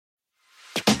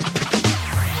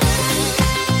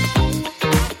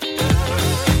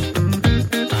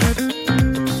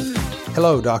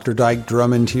Hello, Dr. Dyke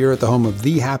Drummond here at the home of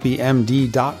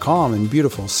thehappymd.com in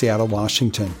beautiful Seattle,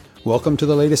 Washington. Welcome to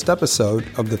the latest episode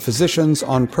of the Physicians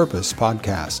on Purpose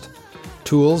podcast.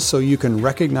 Tools so you can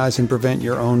recognize and prevent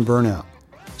your own burnout.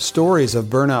 Stories of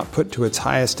burnout put to its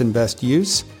highest and best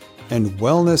use, and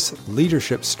wellness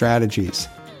leadership strategies.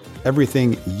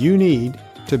 Everything you need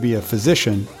to be a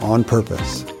physician on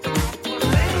purpose.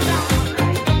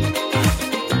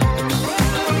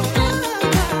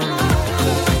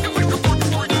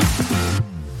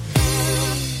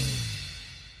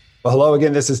 Well, hello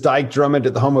again. This is Dyke Drummond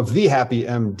at the home of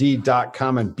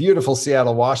thehappymd.com in beautiful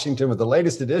Seattle, Washington, with the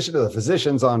latest edition of the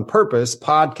Physicians on Purpose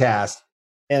podcast.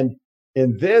 And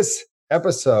in this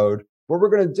episode, what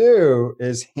we're going to do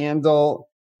is handle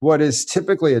what is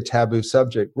typically a taboo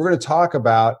subject. We're going to talk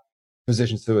about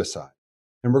physician suicide.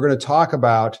 And we're going to talk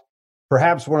about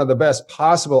perhaps one of the best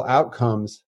possible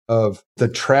outcomes of the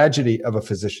tragedy of a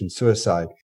physician suicide.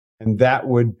 And that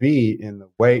would be in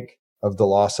the wake of the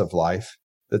loss of life,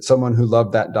 that someone who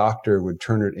loved that doctor would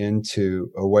turn it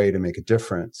into a way to make a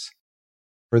difference.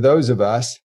 For those of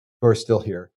us who are still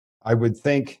here, I would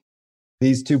think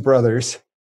these two brothers,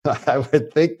 I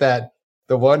would think that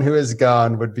the one who is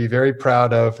gone would be very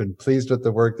proud of and pleased with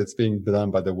the work that's being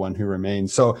done by the one who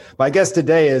remains. So my guest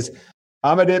today is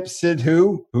Amandeep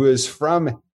Sidhu, who is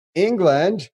from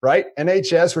England, right?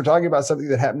 NHS. We're talking about something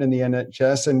that happened in the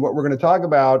NHS. And what we're going to talk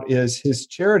about is his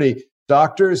charity,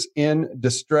 Doctors in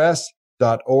Distress.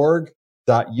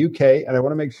 .org.uk. And I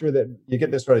want to make sure that you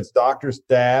get this right. It's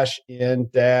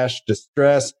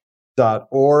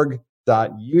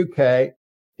doctors-in-distress.org.uk.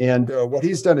 And what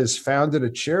he's done is founded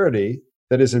a charity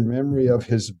that is in memory of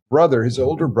his brother, his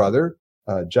older brother,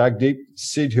 Jagdeep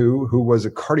Sidhu, who was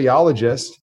a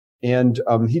cardiologist. And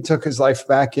he took his life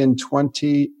back in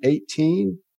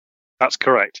 2018. That's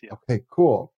correct. Yeah. Okay,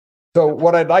 cool. So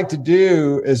what I'd like to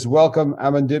do is welcome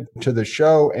Amandeep to the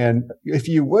show. And if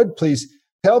you would, please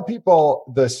tell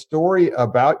people the story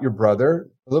about your brother,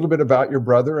 a little bit about your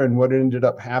brother and what ended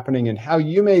up happening and how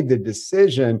you made the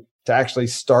decision to actually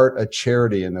start a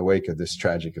charity in the wake of this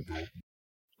tragic event.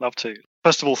 Love to.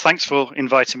 First of all, thanks for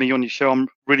inviting me on your show. I'm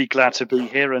really glad to be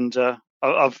here, and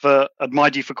I've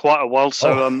admired you for quite a while,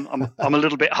 so I'm a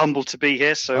little bit humbled to be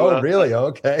here. So, really?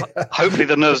 Okay. Hopefully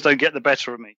the nerves don't get the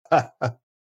better of me.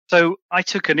 So I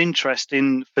took an interest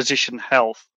in physician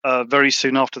health very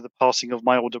soon after the passing of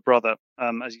my older brother.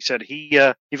 As you said, he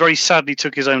very sadly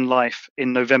took his own life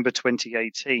in November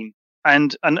 2018.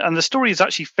 And the story is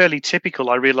actually fairly typical,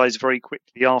 I realized very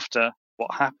quickly after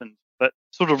what happened. But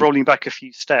sort of rolling back a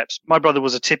few steps, my brother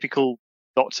was a typical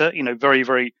doctor, very,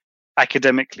 very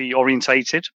academically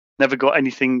orientated, never got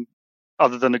anything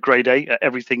other than a grade A at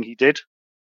everything he did.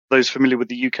 Those familiar with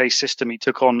the UK system, he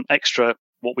took on extra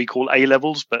what we call A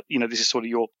levels, but this is sort of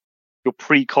your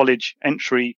pre-college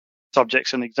entry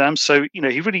subjects and exams. So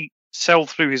he really sailed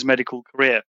through his medical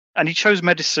career, and he chose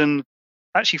medicine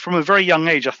actually from a very young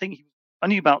age. I think he was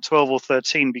only about 12 or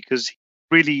 13, because he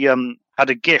really had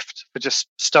a gift for just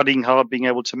studying hard, being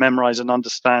able to memorize and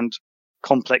understand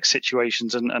complex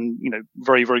situations, and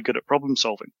very, very good at problem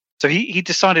solving. So he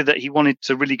decided that he wanted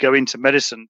to really go into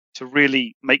medicine to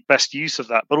really make best use of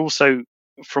that, but also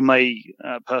from a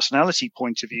personality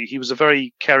point of view, he was a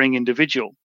very caring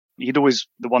individual. He'd always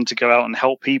the one to go out and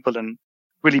help people and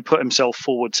really put himself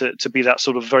forward to be that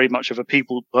sort of very much of a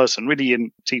people person, really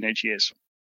in teenage years.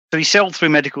 So he sailed through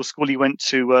medical school. He went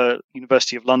to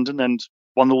University of London and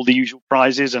won all the usual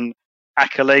prizes and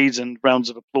accolades and rounds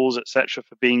of applause, etc.,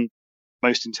 for being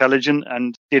most intelligent,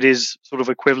 and did his sort of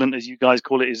equivalent, as you guys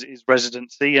call it, his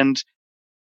residency, and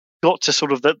got to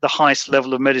sort of the highest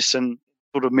level of medicine,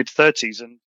 sort of mid-30s,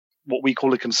 and what we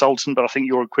call a consultant, but I think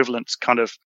your equivalent's kind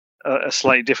of a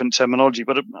slightly different terminology,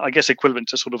 but I guess equivalent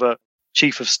to sort of a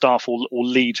chief of staff or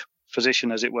lead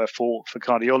physician, as it were, for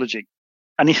cardiology.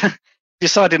 And he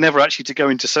decided never actually to go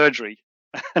into surgery.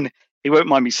 And he won't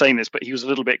mind me saying this, but he was a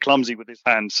little bit clumsy with his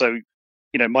hand. So,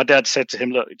 my dad said to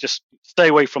him, look, just stay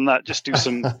away from that. Just do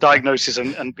some diagnosis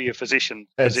and be a physician.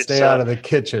 And stay out of the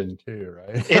kitchen too,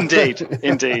 right?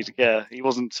 Indeed. Yeah. He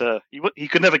wasn't, he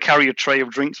could never carry a tray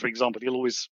of drinks, for example. He'll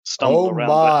always stumble around.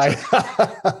 My.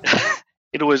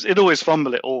 It always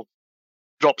fumble it or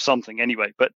drop something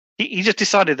anyway. But he just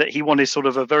decided that he wanted sort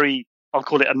of a very, I'll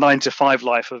call it a 9-to-5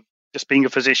 life of just being a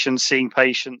physician, seeing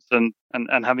patients and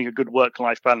having a good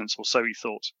work-life balance, or so he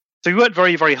thought. So he worked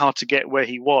very, very hard to get where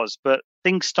he was, but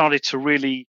things started to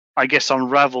really, I guess,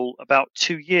 unravel about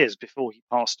 2 years before he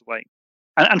passed away.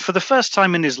 And for the first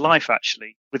time in his life,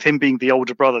 actually, with him being the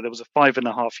older brother, there was a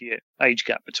 5.5-year age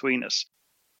gap between us.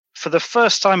 For the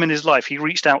first time in his life, he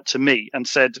reached out to me and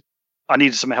said, I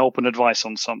needed some help and advice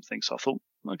on something. So I thought,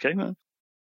 okay, well,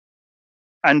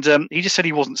 And he just said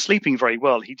he wasn't sleeping very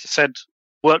well. He just said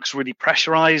work's really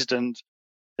pressurized and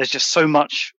there's just so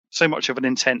much of an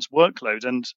intense workload.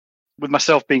 And with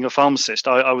myself being a pharmacist,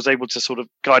 I was able to sort of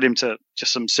guide him to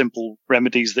just some simple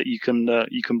remedies that you can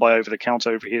buy over the counter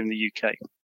over here in the UK.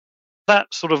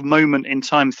 That sort of moment in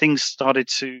time, things started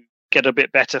to get a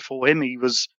bit better for him. He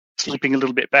was sleeping a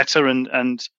little bit better,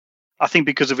 and I think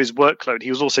because of his workload, he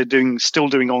was also still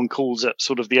doing on calls at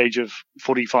sort of the age of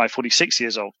 45, 46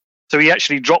 years old. So he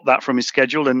actually dropped that from his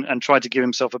schedule and tried to give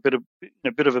himself a bit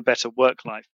of a better work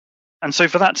life. And so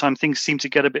for that time, things seemed to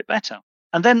get a bit better.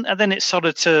 And then it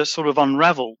started to sort of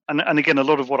unravel. And again, a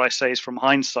lot of what I say is from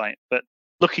hindsight. But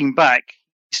looking back,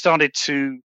 he started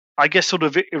to, I guess, sort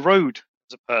of erode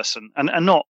as a person. And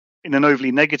not in an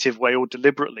overly negative way or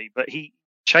deliberately, but he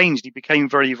changed. He became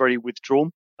very, very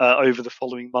withdrawn over the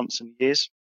following months and years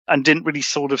and didn't really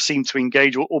sort of seem to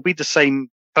engage or be the same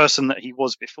person that he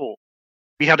was before.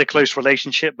 We had a close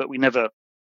relationship, but we never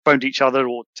phoned each other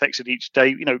or texted each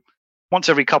day. Once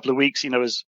every couple of weeks,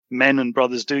 as men and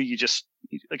brothers do, you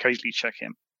occasionally check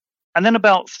him. And then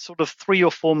about sort of 3 or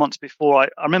 4 months before,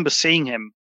 I remember seeing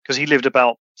him because he lived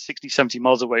about 60, 70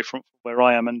 miles away from where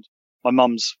I am, and my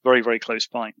mum's very, very close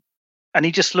by. And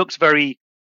he just looked very,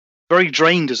 very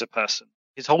drained as a person.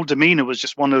 His whole demeanor was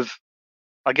just one of,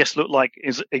 I guess, looked like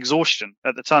exhaustion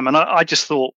at the time. And I just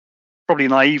thought, probably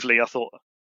naively, I thought,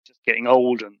 just getting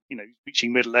old and,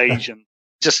 reaching middle age and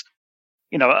just,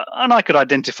 and I could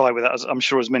identify with that, as I'm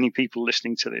sure as many people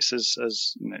listening to this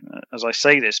as I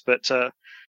say this, but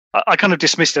I kind of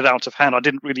dismissed it out of hand. I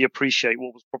didn't really appreciate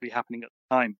what was probably happening at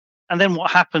the time. And then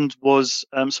what happened was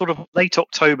sort of late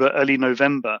October, early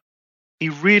November, he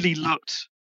really looked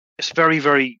just very,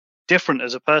 very different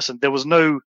as a person. There was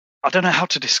I don't know how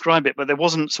to describe it, but there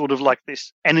wasn't sort of like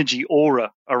this energy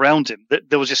aura around him.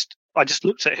 There was I just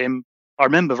looked at him, I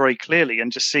remember very clearly,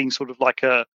 and just seeing sort of like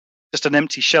just an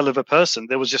empty shell of a person.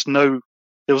 There was no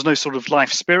sort of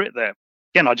life spirit there.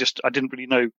 Again, I didn't really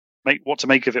know what to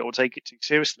make of it or take it too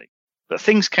seriously. But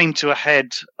things came to a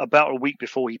head about a week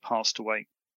before he passed away.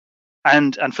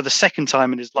 And for the second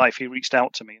time in his life, he reached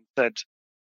out to me and said,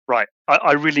 right,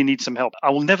 I really need some help. I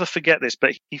will never forget this,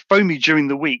 but he phoned me during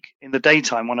the week in the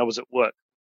daytime when I was at work,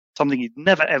 something he'd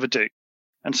never, ever do.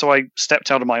 And so I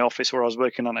stepped out of my office where I was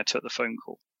working and I took the phone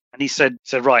call. And he said,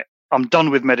 right, I'm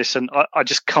done with medicine. I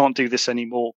just can't do this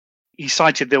anymore. He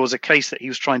cited there was a case that he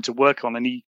was trying to work on, and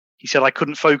he said, I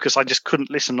couldn't focus. I just couldn't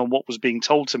listen on what was being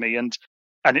told to me. And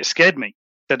it scared me.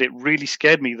 That it really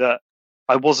scared me that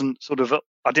I wasn't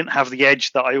I didn't have the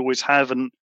edge that I always have,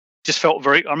 and just felt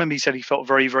I remember he said he felt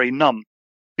very, very numb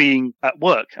being at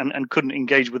work and couldn't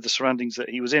engage with the surroundings that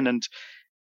he was in, and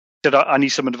said, I need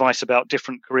some advice about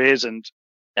different careers. And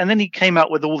then he came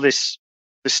out with all this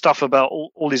stuff about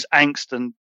all his angst,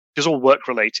 and it was all work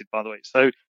related, by the way.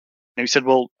 So he said,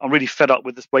 well, I'm really fed up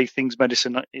with the way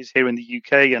medicine is here in the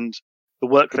UK, and the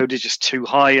workload is just too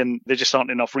high, and there just aren't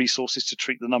enough resources to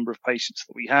treat the number of patients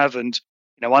that we have. And,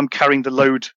 I'm carrying the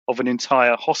load of an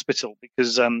entire hospital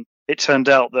because it turned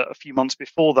out that a few months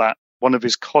before that, one of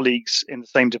his colleagues in the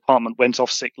same department went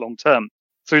off sick long term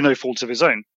through no fault of his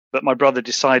own. But my brother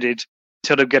decided,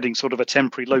 instead of getting sort of a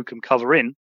temporary locum cover in,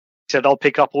 he said, I'll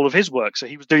pick up all of his work. So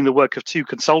he was doing the work of 2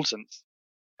 consultants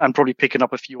and probably picking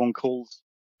up a few on calls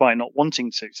by not wanting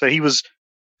to. So he was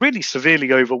really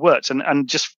severely overworked and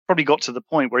just probably got to the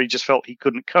point where he just felt he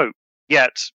couldn't cope.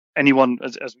 Yet anyone,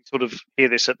 as we sort of hear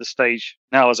this at the stage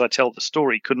now, as I tell the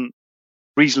story, couldn't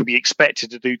reasonably be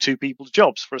expected to do 2 people's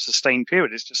jobs for a sustained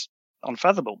period. It's just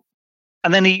unfathomable.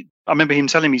 And then I remember him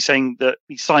telling me, saying that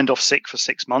he signed off sick for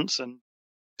 6 months and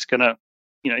it's going to,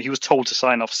 he was told to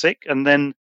sign off sick. And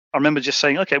then I remember just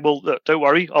saying, okay, well, look, don't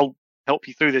worry, I'll help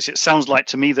you through this. It sounds like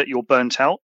to me that you're burnt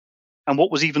out. And what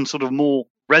was even sort of more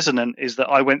resonant is that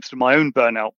I went through my own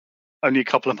burnout only a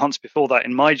couple of months before that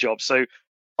in my job. So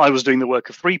I was doing the work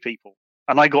of 3 people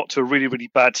and I got to a really, really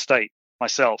bad state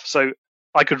myself. So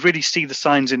I could really see the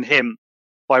signs in him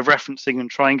by referencing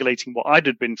and triangulating what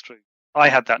I'd been through. I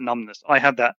had that numbness. I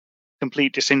had that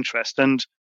complete disinterest. And,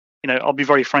 I'll be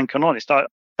very frank and honest. I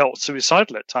felt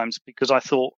suicidal at times because I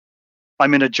thought,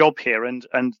 I'm in a job here and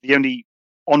the only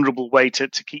honorable way to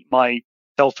keep my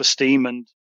self-esteem and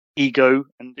ego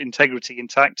and integrity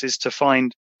intact is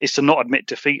to not admit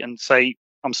defeat and say,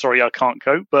 I'm sorry, I can't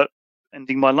cope, but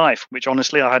ending my life, which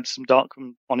honestly, I had some dark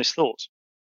and honest thoughts.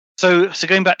 So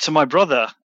going back to my brother,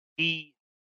 he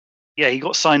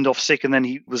got signed off sick, and then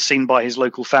he was seen by his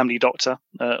local family doctor,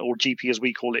 or GP as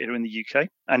we call it here in the UK,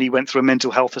 and he went through a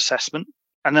mental health assessment.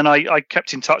 And then I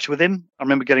kept in touch with him. I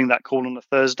remember getting that call on a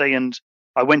Thursday, and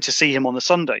I went to see him on the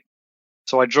Sunday.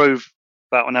 So I drove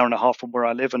about an hour and a half from where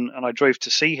I live, and I drove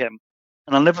to see him.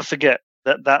 And I'll never forget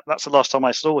that's the last time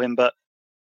I saw him, but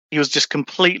he was just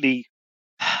completely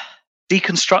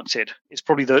deconstructed is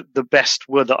probably the best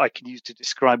word that I can use to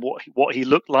describe what he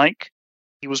looked like.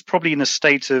 He was probably in a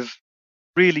state of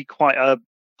really quite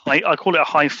I call it a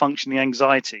high functioning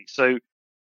anxiety. So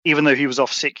even though he was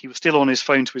off sick, he was still on his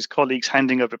phone to his colleagues,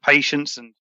 handing over patients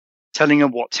and telling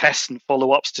them what tests and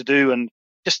follow-ups to do, and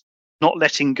just not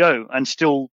letting go and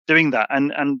still doing that.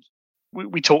 And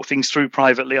we talked things through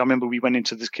privately. I remember we went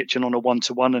into this kitchen on a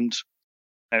one-to-one, and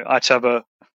I had to have a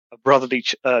brotherly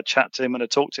chat to him and I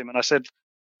talked to him. And I said,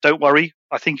 don't worry,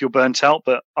 I think you're burnt out,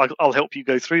 but I'll help you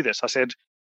go through this. I said,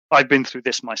 I've been through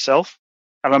this myself.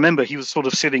 And I remember he was sort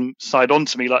of sitting side on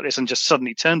to me like this and just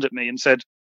suddenly turned at me and said,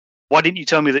 why didn't you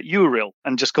tell me that you were ill?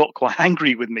 And just got quite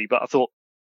angry with me. But I thought,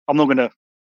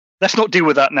 let's not deal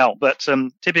with that now. But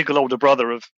typical older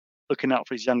brother of looking out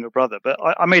for his younger brother. But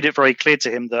I made it very clear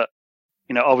to him that,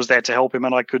 I was there to help him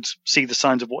and I could see the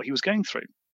signs of what he was going through.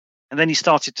 And then he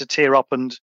started to tear up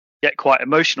and get quite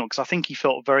emotional because I think he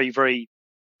felt very, very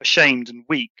ashamed and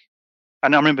weak.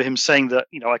 And I remember him saying that,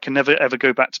 I can never, ever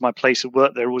go back to my place of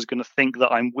work. They're always going to think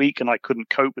that I'm weak and I couldn't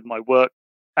cope with my work.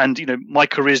 And, my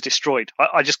career's destroyed.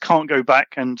 I just can't go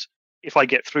back. And if I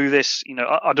get through this,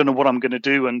 I don't know what I'm going to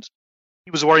do. And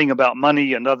he was worrying about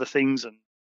money and other things. And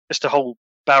just a whole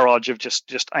barrage of just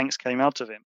angst came out of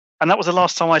him. And that was the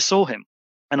last time I saw him.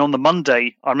 And on the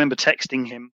Monday, I remember texting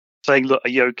him saying, look, are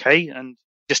you okay? And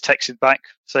just texted back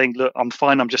saying, look, I'm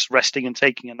fine. I'm just resting and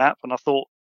taking a nap. And I thought,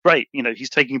 great, he's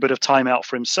taking a bit of time out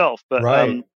for himself. But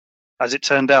right. As it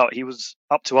turned out, he was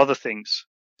up to other things.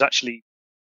 He was actually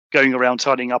going around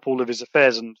tidying up all of his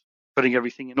affairs and putting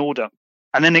everything in order.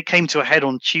 And then it came to a head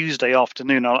on Tuesday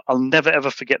afternoon. I'll never, ever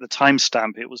forget the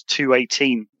timestamp. It was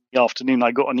 2:18 in the afternoon.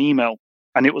 I got an email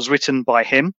and it was written by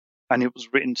him and it was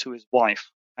written to his wife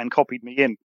and copied me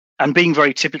in. And being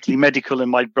very typically medical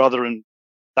and my brother and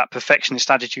that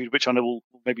perfectionist attitude, which I know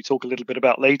we'll maybe talk a little bit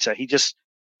about later, he just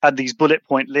had these bullet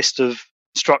point list of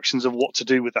instructions of what to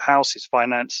do with the house, his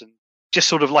finance, and just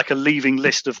sort of like a leaving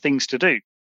list of things to do.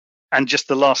 And just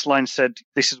the last line said,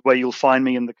 this is where you'll find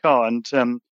me in the car. And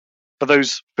for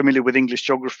those familiar with English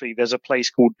geography, there's a place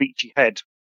called Beachy Head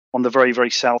on the very, very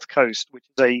south coast, which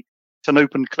is it's an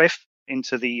open cliff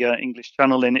into the English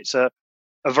Channel, and it's a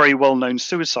very well-known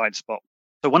suicide spot.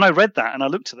 So when I read that and I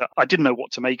looked at that, I didn't know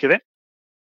what to make of it.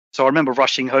 So I remember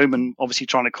rushing home and obviously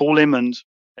trying to call him and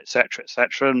et cetera,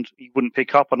 and he wouldn't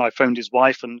pick up. And I phoned his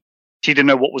wife and she didn't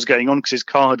know what was going on because his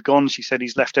car had gone. She said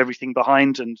he's left everything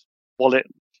behind and wallet.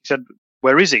 She said,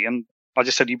 where is he? And I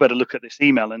just said, you better look at this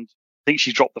email. And I think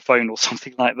she dropped the phone or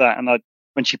something like that. And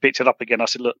when she picked it up again, I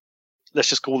said, look, let's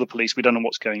just call the police. We don't know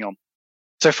what's going on.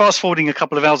 So fast forwarding a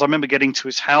couple of hours, I remember getting to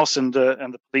his house and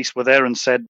the police were there and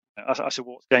said, I said,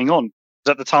 what's going on?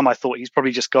 Because at the time I thought he's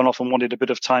probably just gone off and wanted a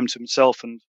bit of time to himself.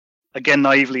 And again,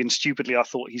 naively and stupidly, I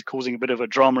thought he's causing a bit of a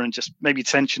drama and just maybe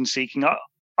tension seeking.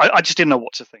 I just didn't know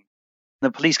what to think.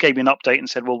 And the police gave me an update and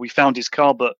said, well, we found his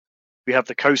car, but we have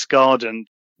the Coast Guard and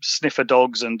sniffer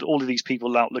dogs and all of these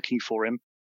people out looking for him.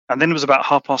 And then it was about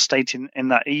 8:30 in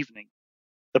that evening.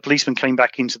 The policeman came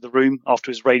back into the room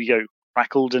after his radio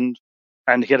crackled and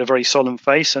he had a very solemn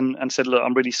face and said, look,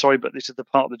 I'm really sorry, but this is the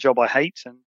part of the job I hate.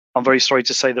 And I'm very sorry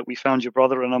to say that we found your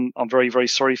brother and I'm very, very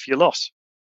sorry for your loss.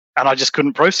 And I just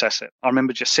couldn't process it. I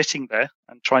remember just sitting there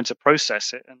and trying to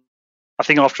process it. And I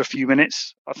think after a few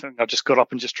minutes, I just got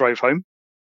up and just drove home.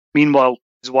 Meanwhile,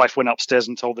 his wife went upstairs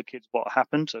and told the kids what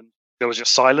happened. And there was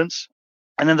just silence.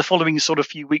 And then the following sort of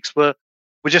few weeks were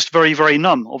just very, very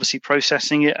numb, obviously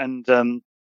processing it. And I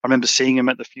remember seeing him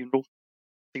at the funeral,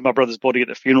 seeing my brother's body at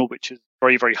the funeral, which is a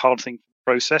very, very hard thing to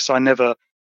process. I never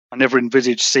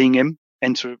envisaged seeing him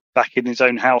enter back in his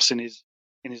own house in his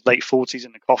late 40s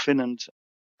in a coffin.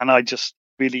 And I just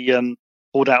really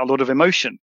poured out a lot of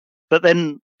emotion. But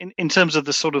then in terms of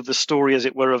the sort of the story, as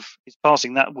it were, of his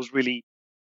passing, that was really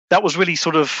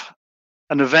sort of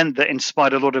an event that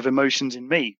inspired a lot of emotions in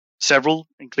me, several,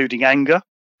 including anger,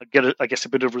 I guess a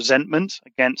bit of resentment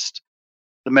against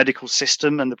the medical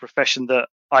system and the profession that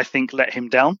I think let him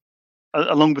down,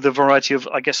 along with a variety of,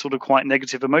 I guess, sort of quite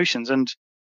negative emotions. And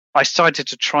I started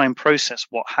to try and process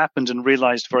what happened and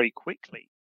realized very quickly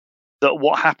that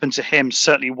what happened to him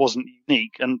certainly wasn't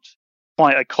unique and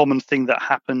quite a common thing that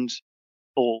happened,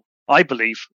 or I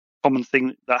believe, common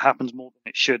thing that happens more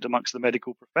than it should amongst the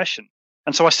medical profession.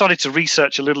 And so I started to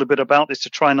research a little bit about this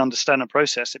to try and understand and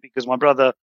process it, because my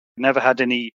brother never had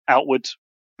any outward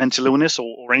mental illness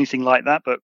or anything like that.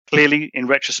 But clearly, in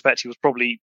retrospect, he was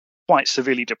probably quite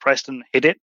severely depressed and hid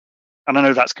it. And I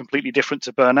know that's completely different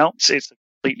to burnout. It's a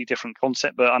completely different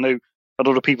concept, but I know a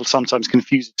lot of people sometimes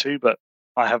confuse it too. But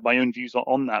I have my own views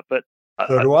on that. But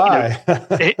So do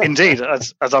I. Indeed,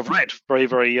 as I've read very,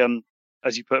 very,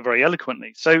 as you put it, very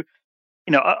eloquently. So,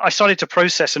 I started to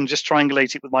process and just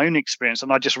triangulate it with my own experience.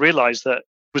 And I just realized that it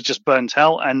was just burnt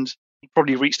out. And he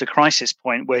probably reached a crisis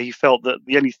point where he felt that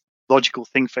the only logical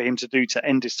thing for him to do to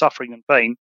end his suffering and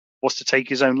pain was to take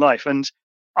his own life. And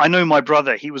I know my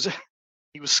brother, he was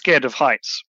scared of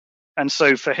heights. And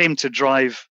so for him to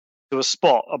drive to a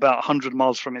spot about 100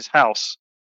 miles from his house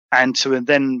and to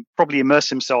then probably immerse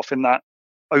himself in that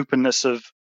openness of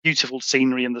beautiful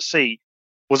scenery and the sea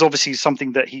was obviously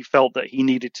something that he felt that he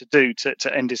needed to do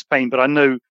to end his pain. But I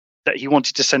know that he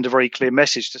wanted to send a very clear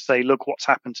message to say, look what's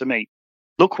happened to me.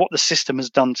 Look what the system has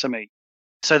done to me.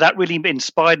 So that really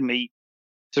inspired me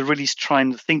to really try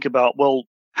and think about, well,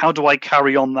 how do I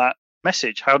carry on that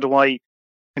message? How do I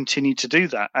continue to do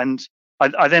that? And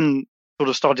I then sort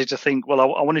of started to think, well,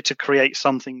 I wanted to create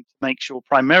something to make sure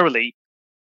primarily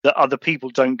that other people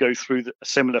don't go through a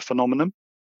similar phenomenon.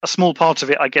 A small part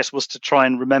of it, I guess, was to try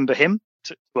and remember him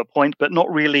to a point, but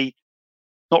not really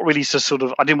to sort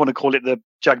of, I didn't want to call it the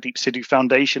Jagdeep Sidhu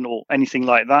Foundation or anything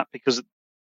like that, because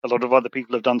a lot of other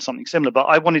people have done something similar. But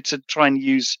I wanted to try and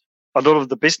use a lot of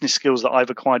the business skills that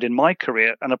I've acquired in my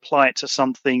career and apply it to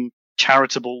something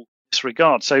charitable in this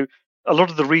regard. So a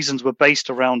lot of the reasons were based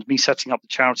around me setting up the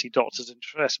charity Doctors in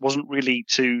Distress. Wasn't really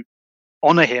to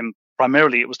honor him.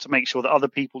 Primarily, it was to make sure that other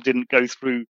people didn't go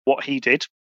through what he did,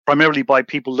 primarily by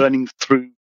people learning through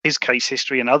his case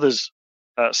history and others'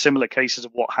 similar cases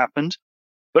of what happened,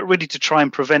 but really to try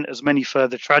and prevent as many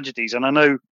further tragedies. And I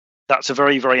know that's a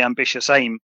very, very ambitious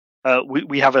aim.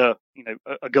 We have a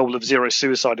goal of zero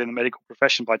suicide in the medical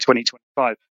profession by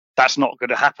 2025. That's not going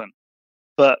to happen.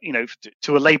 But,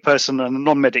 to a layperson and a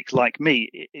non-medic like me,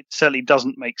 it certainly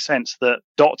doesn't make sense that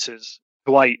doctors,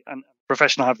 who and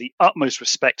profession I have the utmost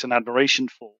respect and admiration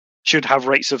for, should have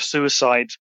rates of suicide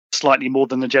slightly more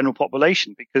than the general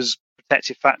population, because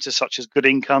protective factors such as good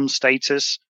income,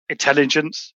 status,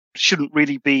 intelligence shouldn't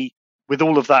really be, with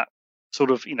all of that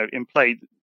sort of, in play,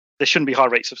 there shouldn't be high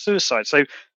rates of suicide. So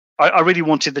I really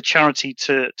wanted the charity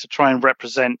to try and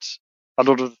represent a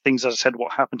lot of the things, as I said,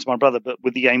 what happened to my brother, but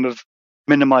with the aim of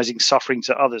minimizing suffering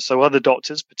to others. So other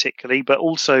doctors particularly, but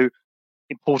also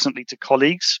importantly to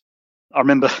colleagues. I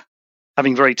remember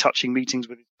having very touching meetings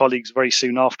with his colleagues very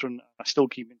soon after, and I still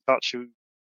keep in touch.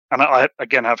 And I,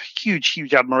 again, have huge,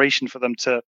 huge admiration for them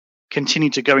to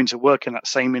continue to go into work in that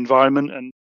same environment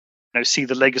and see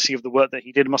the legacy of the work that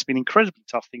he did. It must be an incredibly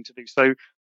tough thing to do. So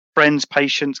friends,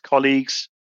 patients, colleagues,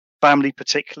 family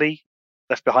particularly,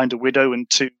 left behind a widow and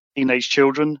 2 teenage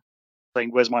children, saying,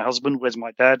 where's my husband? Where's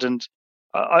my dad? And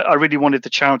I really wanted the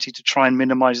charity to try and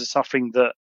minimize the suffering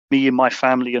that me and my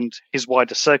family and his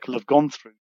wider circle have gone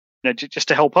through, just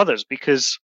to help others,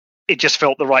 because it just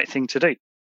felt the right thing to do.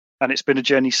 And it's been a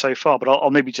journey so far. But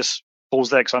I'll maybe just pause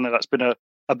there, because I know that's been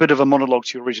a bit of a monologue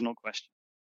to your original question.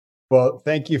 Well,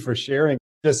 thank you for sharing.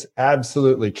 Just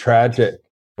absolutely tragic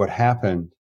what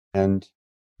happened, and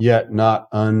yet not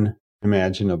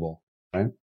unimaginable,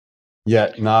 right?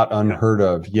 Yet not unheard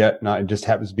of, yet not, it just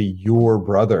happens to be your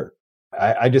brother.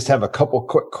 I just have a couple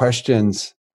quick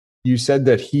questions. You said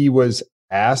that he was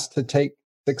asked to take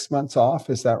 6 months off.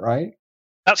 Is that right?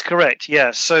 That's correct.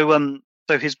 Yeah. So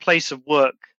his place of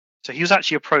work, so he was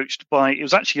actually approached it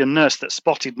was actually a nurse that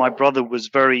spotted my brother was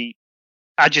very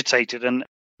agitated, and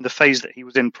the phase that he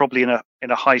was in, probably in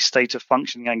a high state of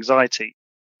functioning anxiety.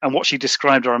 And what she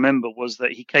described, I remember, was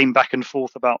that he came back and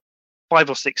forth about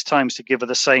 5 or 6 times to give her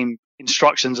the same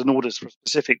instructions and orders for a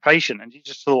specific patient. And he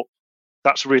just thought,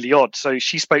 that's really odd. So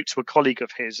she spoke to a colleague of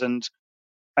his, and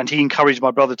he encouraged my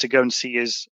brother to go and see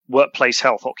his workplace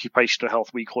health, occupational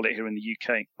health, we call it here in the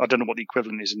UK. I don't know what the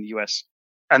equivalent is in the US.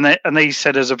 And they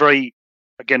said, as a very,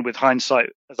 again, with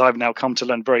hindsight, as I've now come to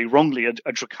learn very wrongly,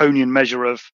 a draconian measure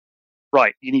of,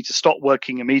 right, you need to stop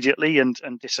working immediately and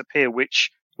disappear, which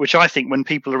I think when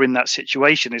people are in that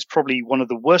situation is probably one of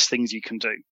the worst things you can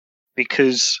do.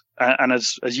 Because, and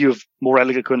as you have more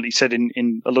eloquently said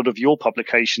in a lot of your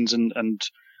publications and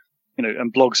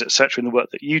blogs, etc., in the work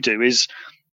that you do, is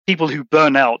people who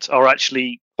burn out are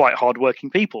actually quite hardworking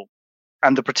people.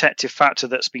 And the protective factor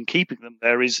that's been keeping them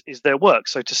there is their work.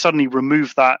 So to suddenly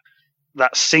remove that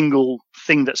single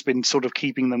thing that's been sort of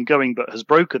keeping them going but has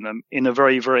broken them in a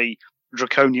very, very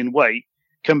draconian way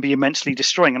can be immensely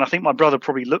destroying. And I think my brother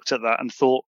probably looked at that and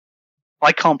thought,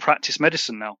 I can't practice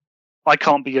medicine now. I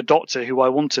can't be a doctor who I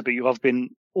want to be, who I've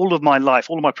been all of my life,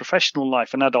 all of my professional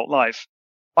life and adult life.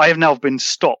 I have now been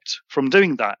stopped from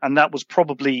doing that. And that was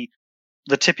probably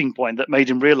the tipping point that made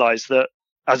him realize that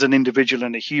as an individual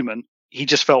and a human, he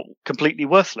just felt completely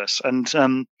worthless. And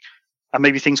And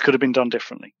maybe things could have been done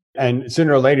differently. And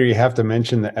sooner or later, you have to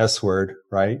mention the S word,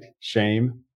 right?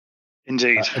 Shame.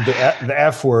 Indeed. The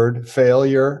F word,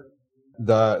 failure.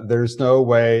 There's no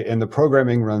way, and the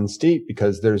programming runs deep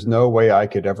because there's no way I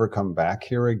could ever come back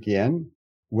here again.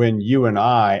 When you and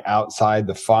I, outside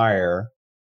the fire,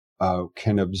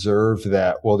 can observe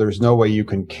that, well, there's no way you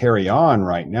can carry on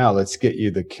right now. Let's get you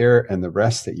the care and the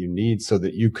rest that you need so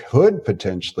that you could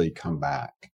potentially come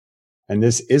back. And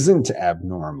this isn't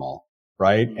abnormal,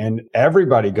 right? And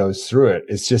everybody goes through it.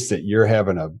 It's just that you're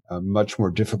having a much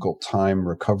more difficult time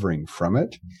recovering from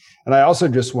it. And I also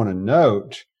just want to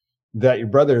note that your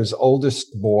brother is oldest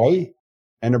boy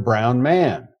and a brown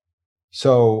man.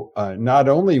 So not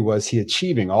only was he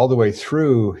achieving all the way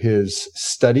through his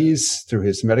studies, through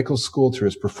his medical school, through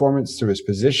his performance, through his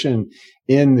position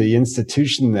in the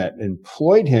institution that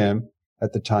employed him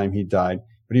at the time he died,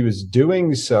 but he was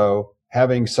doing so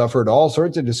having suffered all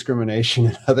sorts of discrimination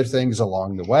and other things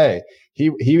along the way.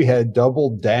 He had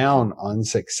doubled down on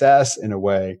success in a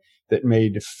way that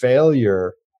made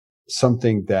failure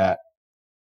something that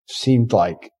seemed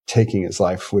like taking his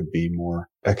life would be more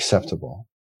acceptable.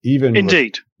 Even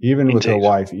with a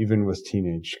wife, even with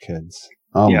teenage kids.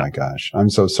 Oh my gosh. I'm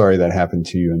so sorry that happened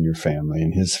to you and your family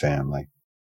and his family.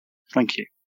 Thank you.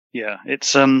 Yeah,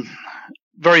 it's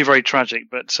very, very tragic.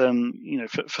 But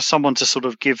for someone to sort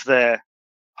of give their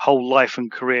whole life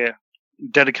and career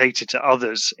dedicated to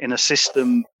others in a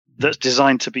system that's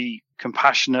designed to be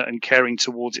compassionate and caring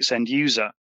towards its end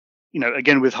user,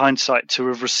 again, with hindsight, to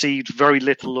have received very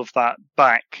little of that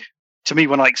back. To me,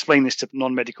 when I explain this to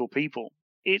non-medical people,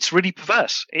 it's really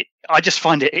perverse. I just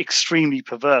find it extremely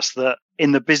perverse that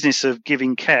in the business of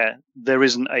giving care, there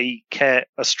isn't a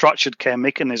structured care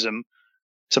mechanism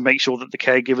to make sure that the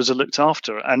caregivers are looked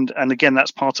after. And again,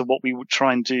 that's part of what we would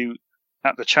try and do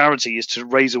at the charity, is to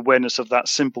raise awareness of that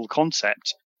simple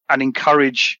concept and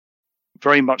encourage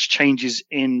very much changes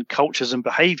in cultures and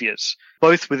behaviors,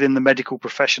 both within the medical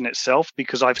profession itself,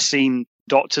 because I've seen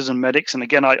doctors and medics, and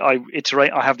again, I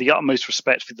iterate, I have the utmost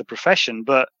respect for the profession,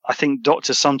 but I think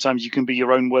doctors, sometimes you can be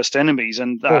your own worst enemies.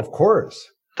 And that, of course,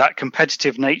 that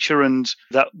competitive nature and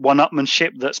that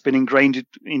one-upmanship that's been ingrained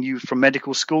in you from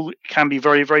medical school can be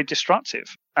very, very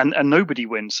destructive, and nobody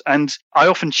wins. And I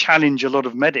often challenge a lot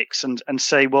of medics and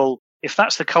say, well, if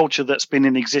that's the culture that's been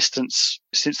in existence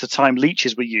since the time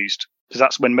leeches were used, because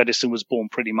that's when medicine was born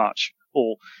pretty much,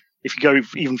 or if you go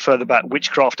even further back,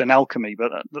 witchcraft and alchemy,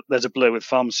 but there's a blur with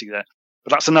pharmacy there.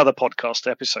 But that's another podcast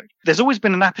episode. There's always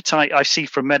been an appetite I see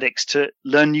from medics to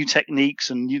learn new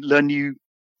techniques and learn new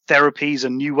therapies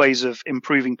and new ways of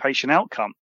improving patient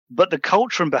outcome. But the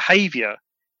culture and behavior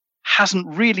hasn't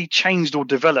really changed or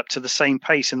developed to the same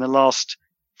pace in the last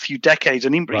few decades,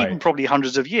 and even probably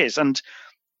hundreds of years. And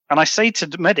I say to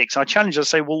the medics, I challenge, I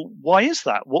say, well, why is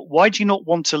that? Why do you not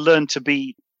want to learn to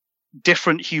be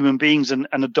different human beings and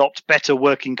adopt better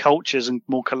working cultures and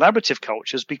more collaborative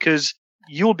cultures? Because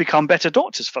you'll become better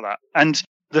doctors for that. And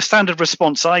the standard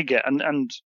response I get, and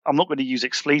I'm not going to use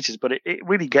expletives, but it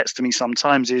really gets to me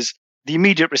sometimes, is the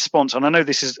immediate response. And I know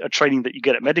this is a training that you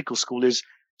get at medical school, is,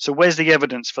 so where's the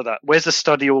evidence for that? Where's the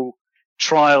study or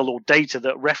trial or data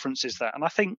that references that? And I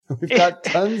think we've got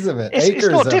tons of it. It's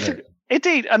not difficult.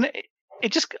 Indeed. And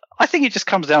I think it just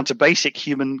comes down to basic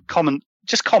human common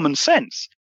sense.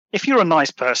 If you're a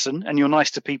nice person and you're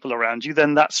nice to people around you,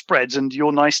 then that spreads and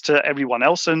you're nice to everyone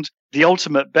else. And the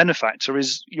ultimate benefactor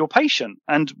is your patient.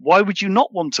 And why would you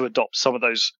not want to adopt some of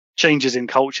those changes in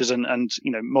cultures and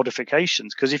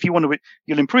modifications? Because if you want to,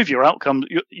 you'll improve your outcome.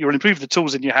 You'll improve the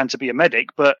tools in your hand to be a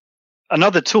medic. But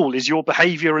another tool is your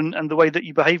behavior and the way that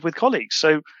you behave with colleagues.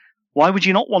 So why would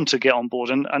you not want to get on board?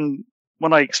 And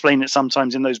when I explain it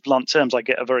sometimes in those blunt terms, I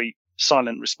get a very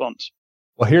silent response.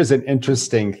 Well, here's an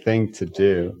interesting thing to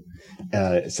do.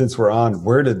 Since we're on,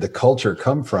 where did the culture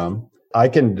come from? I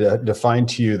can define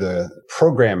to you the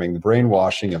programming, the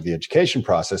brainwashing of the education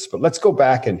process, but let's go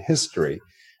back in history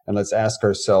and let's ask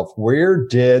ourselves, where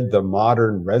did the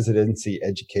modern residency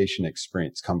education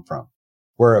experience come from?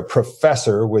 Where a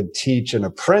professor would teach an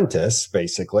apprentice,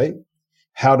 basically,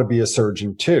 how to be a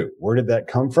surgeon too. Where did that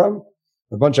come from?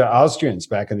 A bunch of Austrians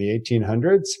back in the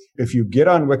 1800s. If you get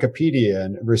on Wikipedia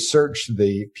and research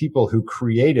the people who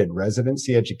created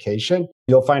residency education,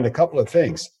 you'll find a couple of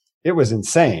things. It was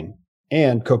insane,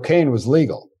 and cocaine was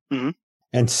legal. Mm-hmm.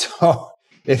 And so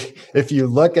if you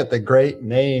look at the great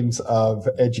names of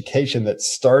education that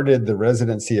started the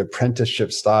residency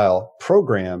apprenticeship style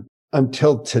program,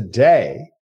 until today,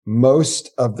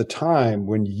 most of the time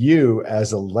when you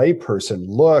as a layperson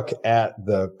look at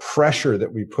the pressure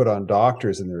that we put on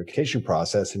doctors in their education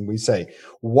process and we say,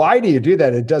 why do you do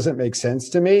that? It doesn't make sense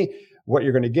to me. what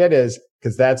you're going to get is,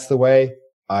 because that's the way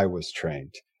I was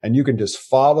trained. And you can just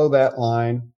follow that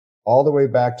line all the way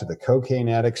back to the cocaine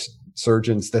addicts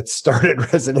surgeons that started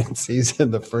residencies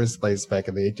in the first place back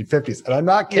in the 1850s. And I'm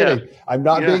not kidding. Yeah. I'm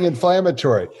not being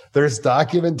inflammatory. There's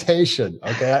documentation.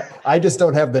 Okay. I just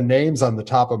don't have the names on the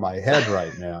top of my head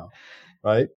right now.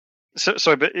 Right. So,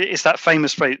 sorry, but it's that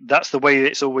famous phrase, that's the way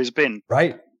it's always been.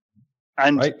 Right.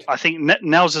 And I think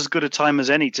now's as good a time as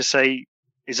any to say,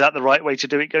 is that the right way to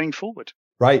do it going forward?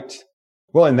 Right.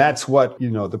 Well, and that's what,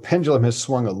 the pendulum has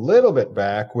swung a little bit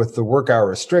back with the work hour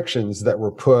restrictions that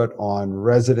were put on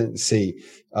residency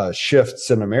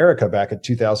shifts in America back in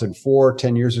 2004,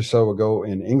 10 years or so ago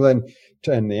in England,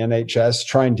 and the NHS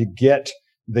trying to get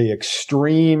the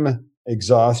extreme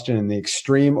exhaustion and the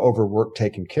extreme overwork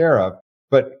taken care of.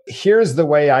 But here's the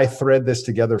way I thread this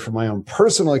together from my own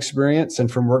personal experience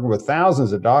and from working with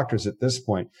thousands of doctors at this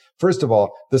point. First of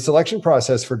all, the selection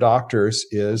process for doctors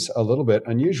is a little bit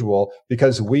unusual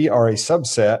because we are a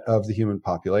subset of the human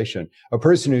population. A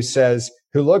person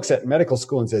who looks at medical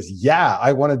school and says, yeah,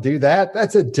 I want to do that.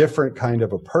 That's a different kind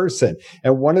of a person.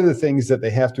 And one of the things that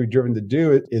they have to be driven to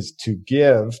do is to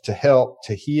give, to help,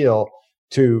 to heal,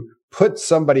 to put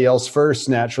somebody else first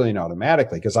naturally and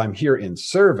automatically because I'm here in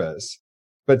service.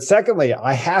 But secondly,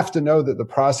 I have to know that the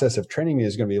process of training me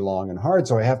is going to be long and hard.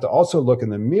 So I have to also look in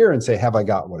the mirror and say, have I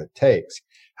got what it takes?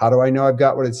 How do I know I've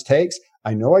got what it takes?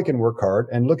 I know I can work hard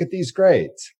and look at these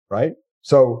grades, right?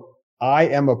 So I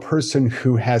am a person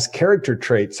who has character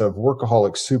traits of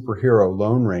workaholic, superhero,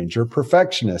 lone ranger,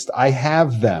 perfectionist. I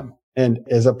have them. And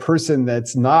as a person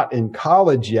that's not in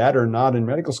college yet or not in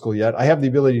medical school yet, I have the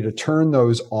ability to turn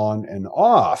those on and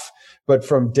off. But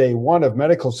from day one of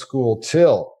medical school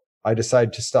till I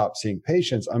decide to stop seeing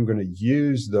patients, I'm going to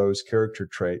use those character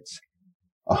traits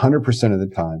 100% of the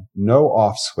time, no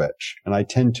off switch. And I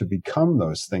tend to become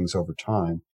those things over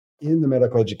time. In the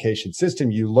medical education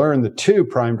system, you learn the 2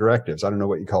 prime directives. I don't know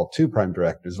what you call 2 prime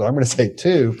directives, but I'm going to say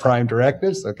 2 prime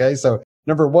directives. Okay. So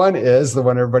number 1 is the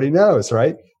one everybody knows,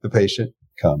 right? The patient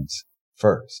comes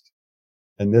first.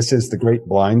 And this is the great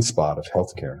blind spot of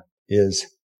healthcare is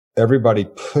everybody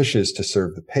pushes to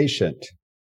serve the patient.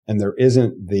 And there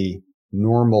isn't the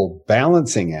normal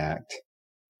balancing act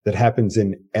that happens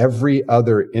in every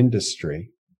other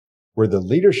industry where the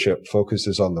leadership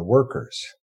focuses on the workers.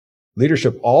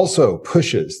 Leadership also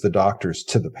pushes the doctors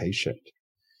to the patient.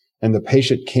 And the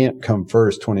patient can't come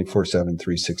first 24/7,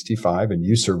 365, and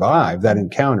you survive that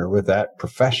encounter with that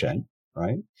profession,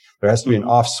 right? There has to be an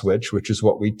off switch, which is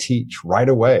what we teach right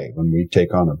away when we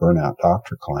take on a burnout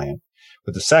doctor client.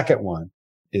 But the second one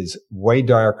is way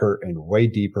darker and way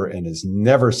deeper and is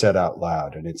never said out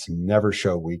loud. And it's never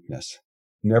show weakness.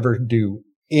 Never do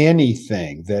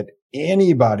anything that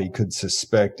anybody could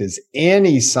suspect is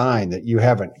any sign that you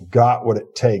haven't got what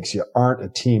it takes. You aren't a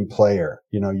team player.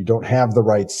 You don't have the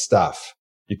right stuff.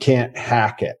 You can't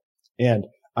hack it. And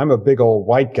I'm a big old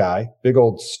white guy, big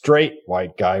old straight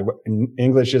white guy.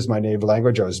 English is my native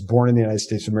language. I was born in the United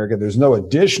States of America. There's no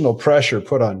additional pressure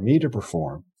put on me to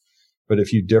perform. But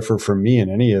if you differ from me in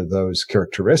any of those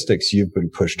characteristics, you've been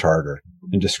pushed harder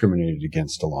and discriminated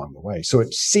against along the way. So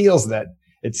it seals that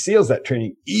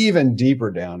training even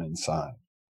deeper down inside.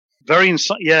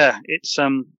 Yeah, it's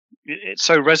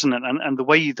so resonant, and the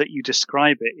way that you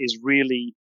describe it is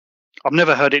really, I've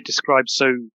never heard it described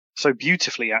so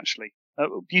beautifully. Actually,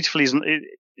 beautifully isn't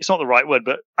it's not the right word,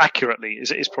 but accurately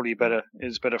is probably a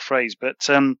better phrase. But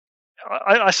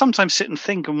I sometimes sit and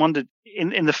think and wonder,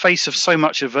 in the face of so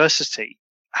much adversity,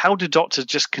 how do doctors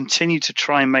just continue to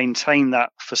try and maintain that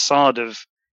facade of,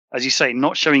 as you say,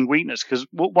 not showing weakness? Because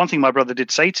one thing my brother did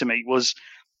say to me was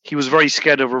he was very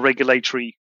scared of a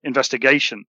regulatory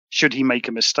investigation should he make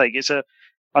a mistake.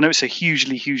 I know it's a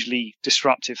hugely, hugely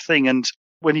disruptive thing. And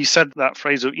when he said that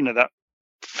phrase of, that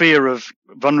fear of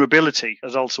vulnerability,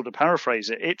 as I'll sort of paraphrase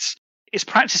it, it's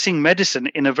practicing medicine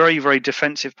in a very, very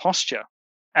defensive posture.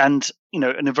 And, in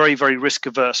a very, very risk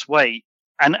averse way.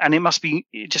 And it must be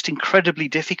just incredibly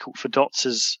difficult for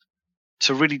doctors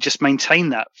to really just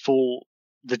maintain that for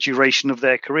the duration of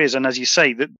their careers. And as you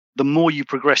say, that the more you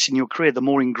progress in your career, the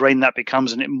more ingrained that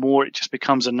becomes, and it just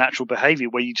becomes a natural behavior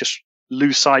where you just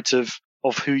lose sight of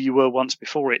who you were once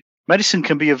before it. Medicine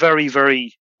can be a very,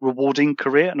 very rewarding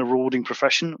career and a rewarding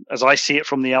profession, as I see it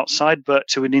from the outside, but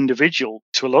to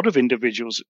a lot of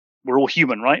individuals, we're all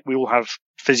human, right? We all have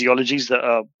physiologies that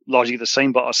are largely the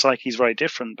same, but our psyche is very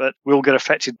different. But we all get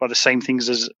affected by the same things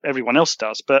as everyone else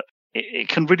does. But it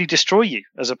can really destroy you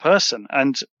as a person.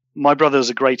 And my brother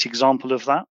is a great example of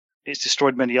that. It's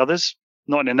destroyed many others,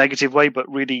 not in a negative way, but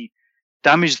really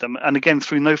damaged them. And again,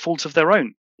 through no fault of their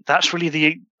own. that's really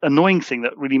the annoying thing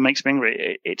that really makes me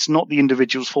angry. It's not the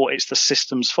individual's fault, it's the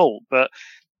system's fault. But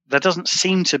there doesn't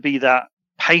seem to be that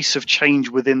pace of change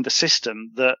within the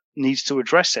system that needs to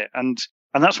address it. And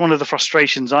that's one of the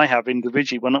frustrations I have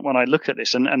individually when I look at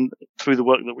this, and through the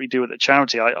work that we do at the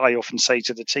charity, I often say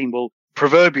to the team, well,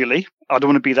 proverbially, I don't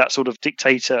want to be that sort of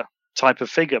dictator type of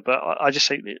figure, but I just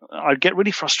say I get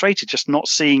really frustrated just not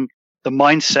seeing the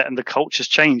mindset and the cultures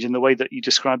change in the way that you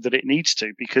described that it needs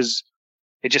to, because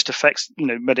it just affects,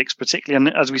 medics particularly.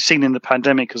 And as we've seen in the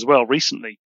pandemic as well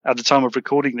recently, at the time of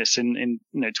recording this in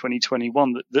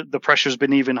 2021, the pressure has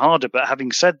been even harder. But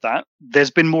having said that, there's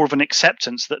been more of an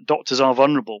acceptance that doctors are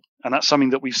vulnerable. And that's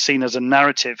something that we've seen as a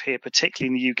narrative here,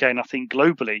 particularly in the UK. And I think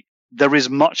globally, there is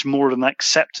much more of an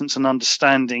acceptance and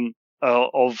understanding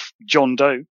of John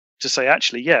Doe to say,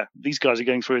 actually, yeah, these guys are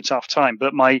going through a tough time.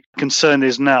 But my concern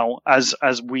is now, as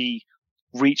we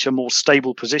reach a more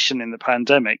stable position in the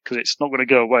pandemic, because it's not going to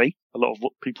go away. A lot of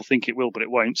what people think it will, but it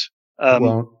won't.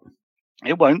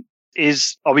 It won't.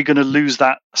 Are we going to lose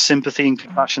that sympathy and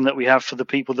compassion that we have for the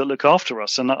people that look after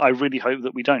us? And I really hope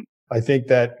that we don't. I think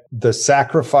that the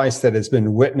sacrifice that has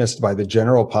been witnessed by the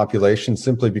general population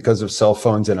simply because of cell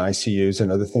phones and ICUs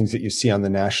and other things that you see on the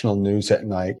national news at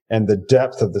night, and the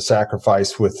depth of the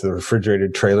sacrifice with the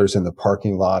refrigerated trailers in the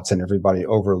parking lots and everybody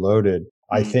overloaded,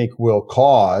 I think will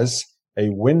cause a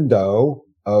window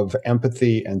of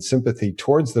empathy and sympathy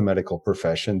towards the medical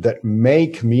profession that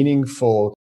make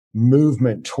meaningful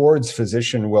movement towards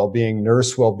physician well-being,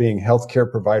 nurse well-being,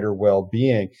 healthcare provider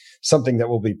well-being, something that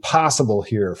will be possible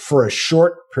here for a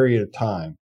short period of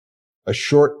time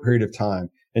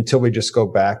until we just go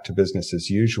back to business as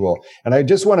usual. And I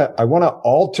want to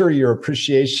alter your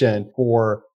appreciation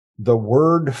for the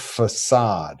word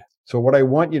facade. So what I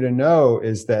want you to know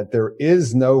is that there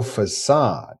is no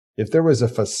facade. If there was a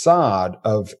facade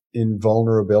of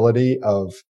invulnerability,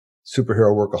 of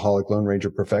superhero, workaholic, Lone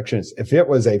Ranger, perfectionist, if it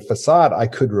was a facade, I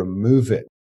could remove it.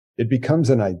 It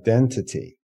becomes an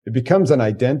identity. It becomes an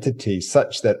identity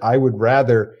such that I would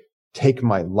rather take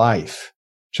my life,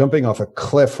 jumping off a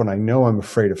cliff when I know I'm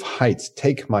afraid of heights,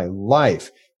 take my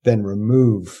life than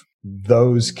remove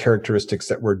those characteristics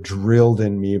that were drilled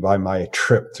in me by my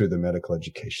trip through the medical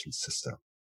education system.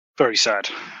 Very sad.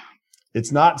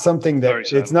 It's not something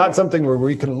where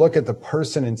we can look at the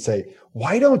person and say,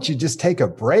 why don't you just take a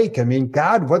break? I mean,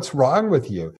 God, what's wrong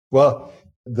with you? Well,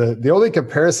 the only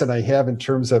comparison I have in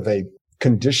terms of a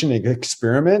conditioning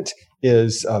experiment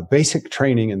is basic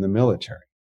training in the military.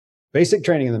 Basic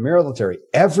training in the military,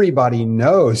 everybody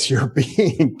knows you're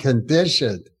being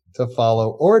conditioned to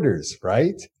follow orders,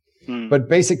 right? But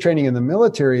basic training in the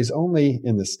military is only,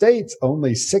 in the States,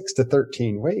 only 6 to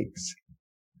 13 weeks.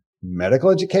 Medical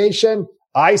education,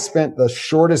 I spent the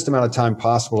shortest amount of time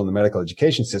possible in the medical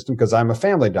education system because I'm a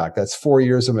family doc. That's 4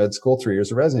 years of med school, 3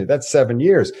 years of residency. That's 7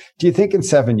 years. Do you think in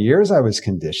 7 years I was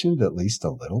conditioned at least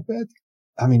a little bit?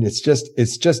 I mean, it's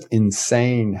just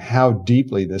insane how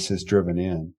deeply this is driven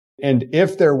in. And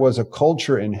if there was a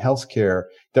culture in healthcare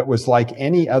that was like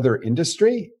any other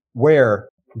industry where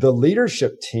the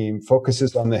leadership team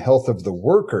focuses on the health of the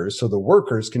workers so the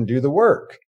workers can do the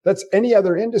work, that's any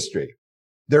other industry.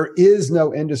 There is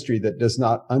no industry that does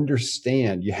not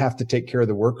understand you have to take care of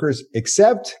the workers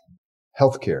except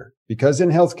healthcare, because in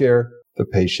healthcare, the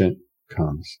patient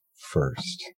comes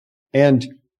first. And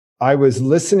I was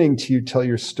listening to you tell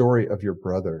your story of your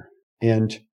brother,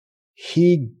 and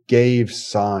he gave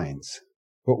signs.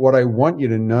 But what I want you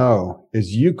to know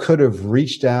is you could have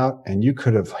reached out and you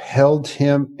could have held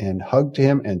him and hugged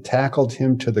him and tackled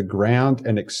him to the ground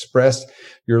and expressed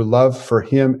your love for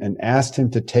him and asked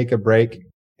him to take a break.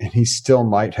 And he still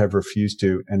might have refused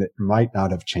to, and it might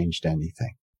not have changed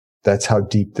anything. That's how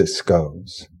deep this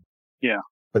goes. Yeah.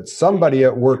 But somebody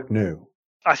at work knew.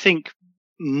 I think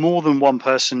more than one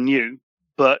person knew,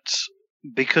 but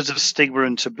because of stigma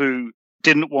and taboo,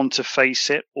 didn't want to face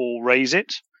it or raise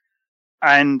it.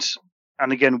 And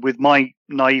again, with my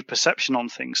naive perception on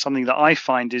things, something that I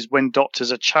find is when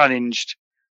doctors are challenged,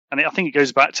 and I think it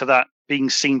goes back to that being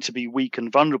seen to be weak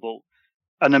and vulnerable,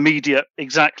 an immediate,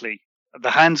 exactly.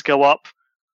 The hands go up,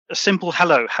 a simple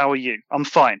hello, how are you? I'm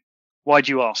fine. Why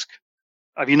do you ask?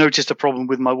 Have you noticed a problem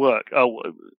with my work? Oh,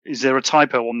 is there a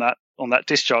typo on that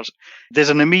discharge? There's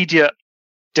an immediate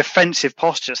defensive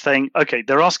posture saying, okay,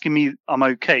 they're asking me I'm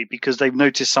okay because they've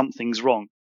noticed something's wrong.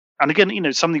 And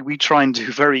again, something we try and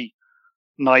do very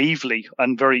naively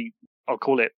and very, I'll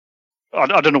call it,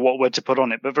 I don't know what word to put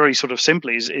on it, but very sort of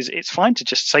simply is it's fine to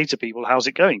just say to people, how's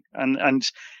it going? And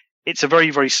it's a very,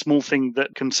 very small thing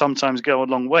that can sometimes go a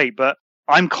long way. But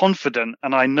I'm confident,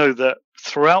 and I know that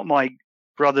throughout my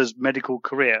brother's medical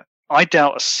career, I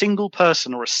doubt a single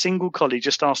person or a single colleague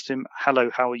just asked him, hello,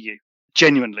 how are you?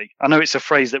 Genuinely. I know it's a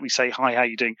phrase that we say, hi, how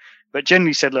you doing? But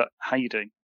genuinely said, look, how you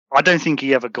doing? I don't think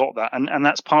he ever got that. And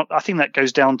that's I think that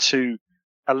goes down to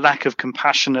a lack of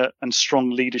compassionate and strong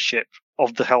leadership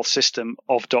of the health system,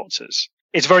 of doctors.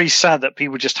 It's very sad that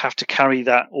people just have to carry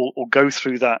that or go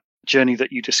through that journey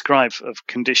that you describe of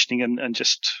conditioning and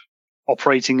just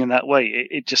operating in that way.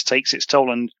 It just takes its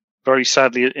toll. And very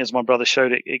sadly, as my brother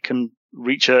showed, it can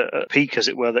reach a peak, as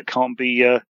it were, that can't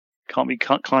be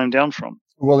climbed down from.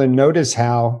 Well, and notice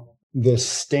how the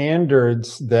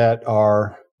standards that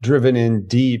are driven in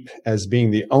deep as being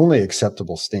the only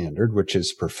acceptable standard, which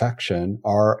is perfection,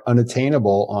 are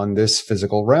unattainable on this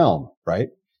physical realm, right?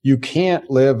 You can't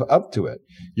live up to it.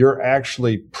 You're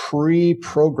actually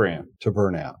pre-programmed to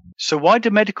burn out. So why do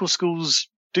medical schools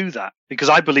do that? Because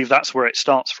I believe that's where it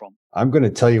starts from. I'm going to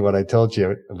tell you what I told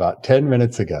you about 10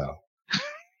 minutes ago,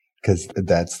 because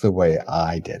that's the way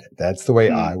I did it. That's the way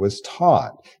I was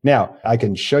taught. Now, I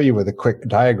can show you with a quick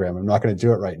diagram. I'm not going to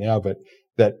do it right now, but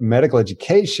that medical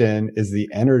education is the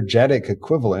energetic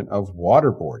equivalent of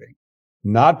waterboarding,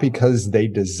 not because they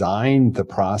designed the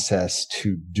process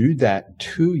to do that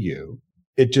to you.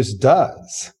 It just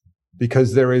does,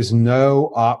 because there is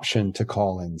no option to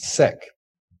call in sick.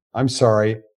 I'm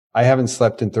sorry, I haven't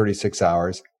slept in 36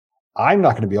 hours. I'm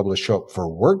not going to be able to show up for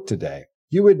work today.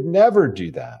 You would never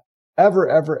do that. Ever,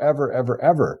 ever, ever, ever,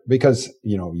 ever. Because,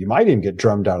 you might even get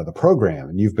drummed out of the program,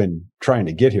 and you've been trying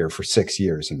to get here for 6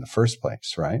 years in the first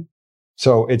place, right?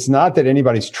 So it's not that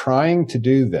anybody's trying to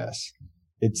do this.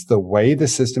 It's the way the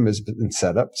system has been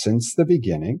set up since the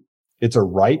beginning. It's a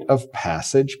rite of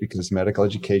passage because medical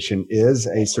education is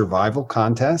a survival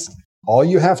contest. All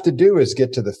you have to do is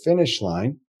get to the finish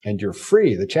line and you're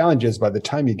free. The challenge is by the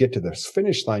time you get to the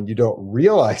finish line, you don't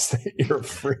realize that you're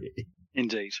free.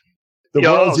 Indeed. The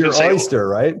world's your oyster,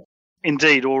 right?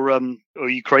 Indeed. Or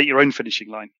you create your own finishing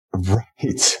line.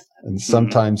 Right. And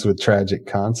sometimes with tragic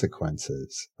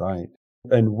consequences, right?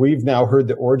 And we've now heard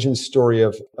the origin story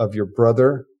of your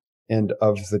brother and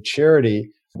of the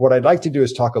charity. What I'd like to do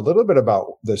is talk a little bit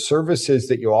about the services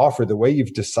that you offer, the way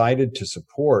you've decided to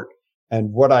support.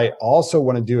 And what I also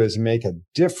want to do is make a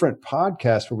different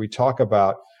podcast where we talk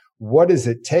about what does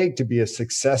it take to be a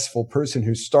successful person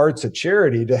who starts a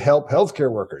charity to help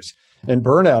healthcare workers and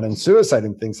burnout and suicide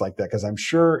and things like that. Because I'm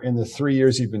sure in the 3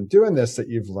 years you've been doing this that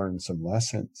you've learned some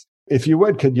lessons. If you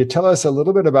would, could you tell us a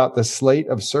little bit about the slate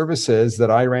of services that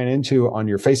I ran into on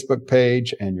your Facebook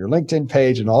page and your LinkedIn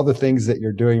page and all the things that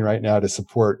you're doing right now to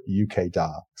support UK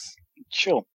docs?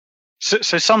 Sure. So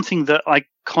something that I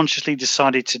consciously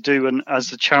decided to do, and as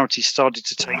the charity started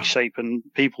to take shape and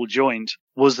people joined,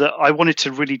 was that I wanted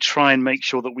to really try and make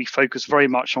sure that we focus very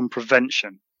much on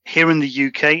prevention. Here in the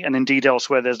UK and indeed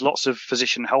elsewhere, there's lots of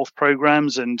physician health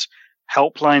programs and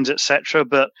helplines, etc.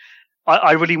 But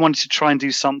I really wanted to try and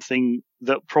do something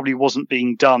that probably wasn't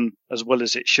being done as well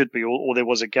as it should be, or there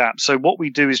was a gap. So what we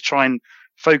do is try and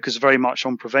focus very much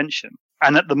on prevention.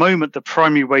 And at the moment, the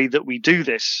primary way that we do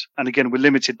this, and again, we're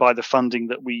limited by the funding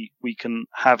that we can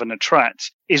have and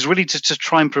attract, is really to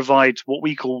try and provide what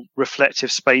we call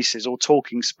reflective spaces or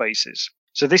talking spaces.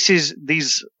 So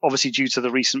these obviously due to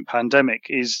the recent pandemic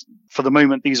is, for the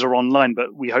moment, these are online,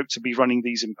 but we hope to be running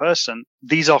these in person.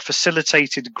 These are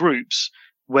facilitated groups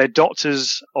where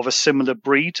doctors of a similar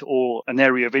breed or an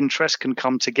area of interest can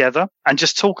come together and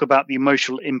just talk about the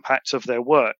emotional impact of their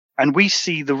work. And we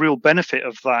see the real benefit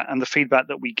of that and the feedback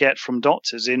that we get from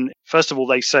doctors in, first of all,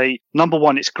 they say, number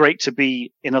one, it's great to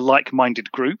be in a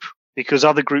like-minded group, because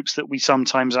other groups that we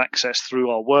sometimes access through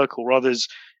our work or others,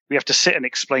 we have to sit and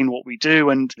explain what we do,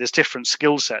 and there's different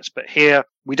skill sets. But here,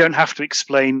 we don't have to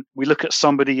explain. We look at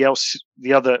somebody else,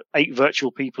 the other 8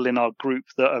 virtual people in our group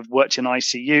that have worked in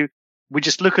ICU. We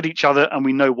just look at each other and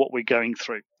we know what we're going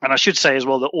through. And I should say as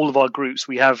well that all of our groups,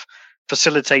 we have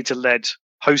facilitator-led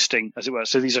hosting, as it were.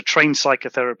 So these are trained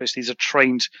psychotherapists. These are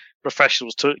trained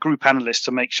professionals, to group analysts,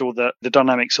 to make sure that the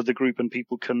dynamics of the group and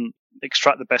people can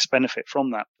extract the best benefit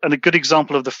from that. And a good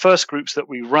example of the first groups that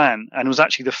we ran, and it was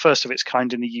actually the first of its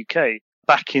kind in the UK,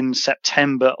 back in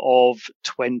September of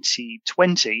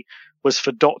 2020, was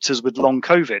for doctors with long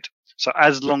COVID. So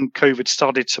as long COVID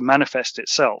started to manifest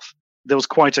itself, there was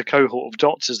quite a cohort of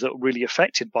doctors that were really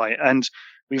affected by it. And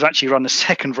we've actually run a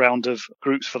second round of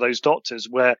groups for those doctors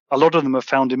where a lot of them have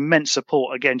found immense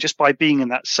support, again, just by being in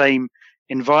that same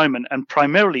environment and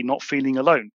primarily not feeling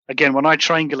alone. Again, when I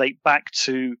triangulate back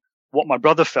to what my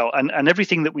brother felt and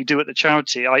everything that we do at the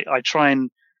charity, I try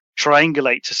and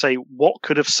triangulate to say what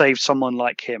could have saved someone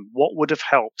like him, what would have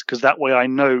helped, because that way I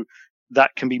know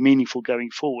that can be meaningful going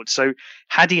forward. So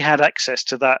had he had access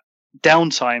to that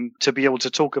downtime to be able to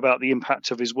talk about the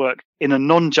impact of his work in a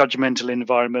non-judgmental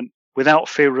environment without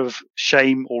fear of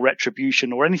shame or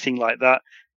retribution or anything like that,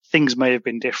 things may have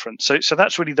been different. So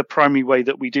that's really the primary way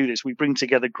that we do this. We bring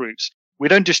together groups. We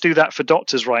don't just do that for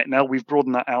doctors right now. We've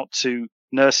broadened that out to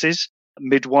nurses,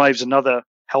 midwives, and other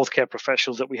healthcare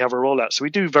professionals that we have a rollout. So we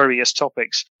do various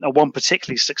topics. Now, one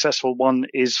particularly successful one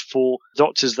is for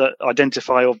doctors that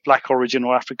identify of Black origin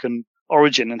or African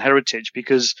origin and heritage,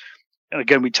 because,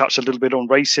 again, we touched a little bit on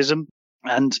racism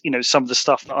and, some of the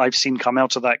stuff that I've seen come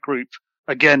out of that group.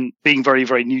 Again, being very,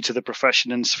 very new to the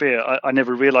profession and sphere, I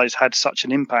never realized had such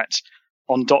an impact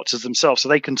on doctors themselves. So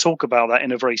they can talk about that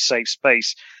in a very safe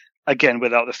space, again,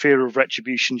 without the fear of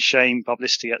retribution, shame,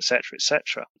 publicity, etc.,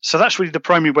 etc. So that's really the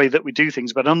primary way that we do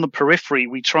things. But on the periphery,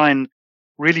 we try and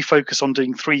really focus on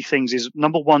doing three things. Is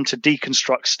number one, to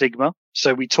deconstruct stigma.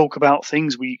 So we talk about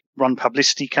things, we run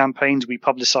publicity campaigns, we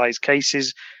publicize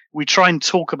cases, we try and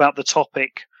talk about the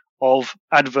topic of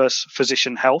adverse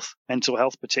physician health, mental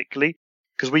health particularly,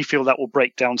 because we feel that will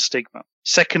break down stigma.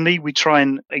 Secondly, we try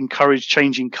and encourage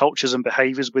changing cultures and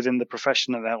behaviors within the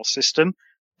profession and the health system.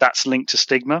 That's linked to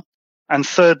stigma. And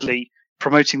thirdly,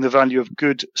 promoting the value of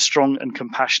good, strong and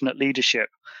compassionate leadership.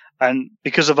 And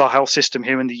because of our health system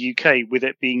here in the UK, with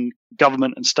it being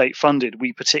government and state funded,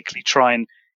 we particularly try and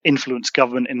influence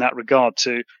government in that regard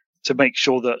to make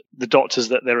sure that the doctors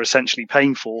that they're essentially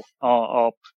paying for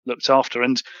are looked after.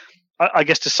 And I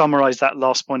guess to summarize that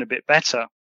last point a bit better,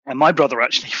 and my brother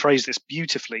actually phrased this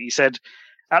beautifully. He said,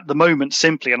 at the moment,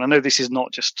 simply, and I know this is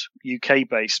not just UK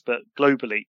based, but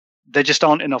globally, there just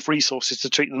aren't enough resources to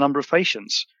treat the number of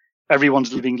patients.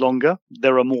 Everyone's living longer.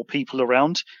 There are more people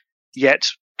around, yet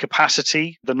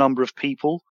capacity, the number of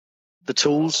people, the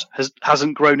tools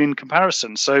hasn't grown in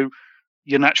comparison. So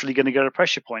you're naturally going to get a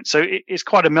pressure point. So it's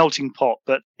quite a melting pot.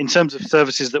 But in terms of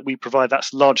services that we provide,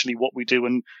 that's largely what we do.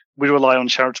 And we rely on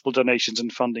charitable donations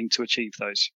and funding to achieve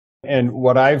those. And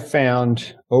what I've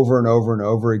found over and over and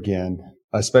over again,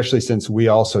 especially since we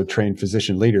also train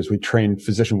physician leaders, we train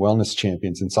physician wellness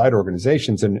champions inside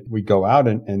organizations, and we go out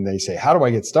and they say, how do I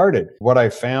get started? What I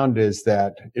found is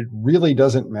that it really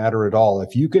doesn't matter at all.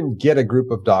 If you can get a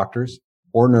group of doctors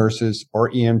or nurses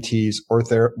or EMTs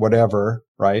or whatever,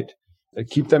 right?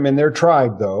 Keep them in their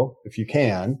tribe, though, if you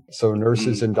can. So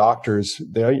nurses and doctors,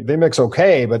 they mix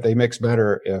okay, but they mix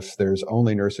better if there's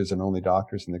only nurses and only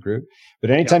doctors in the group.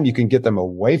 But anytime you can get them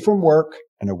away from work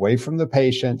and away from the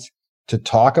patients to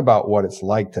talk about what it's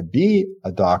like to be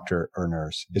a doctor or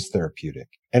nurse, is therapeutic.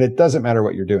 And it doesn't matter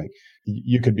what you're doing.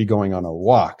 You could be going on a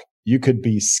walk. You could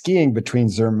be skiing between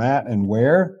Zermatt and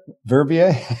where?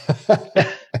 Verbier?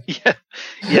 Yeah.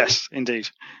 Yes, indeed.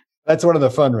 That's one of the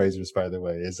fundraisers, by the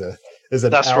way, is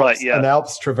an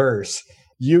Alps traverse.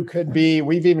 You could be,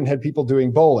 we've even had people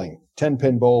doing bowling,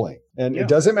 10-pin bowling. And it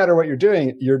doesn't matter what you're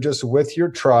doing. You're just with your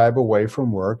tribe away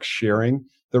from work, sharing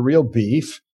the real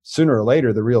beef. Sooner or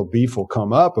later, the real beef will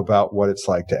come up about what it's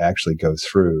like to actually go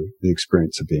through the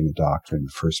experience of being a doctor in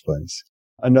the first place.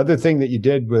 Another thing that you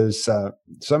did was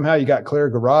somehow you got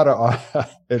Claire Garada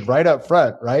right up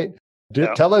front, right?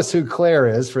 Tell us who Claire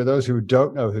is for those who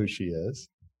don't know who she is.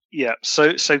 Yeah,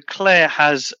 so Claire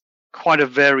has quite a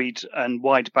varied and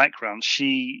wide background.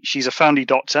 She's a family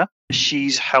doctor.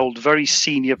 She's held very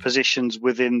senior positions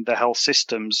within the health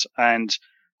systems and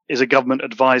is a government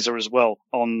advisor as well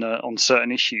on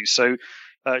certain issues. So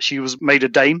she was made a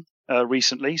Dame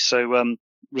recently, so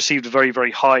received very,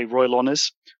 very high royal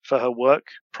honours for her work,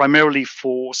 primarily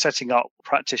for setting up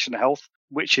Practitioner Health,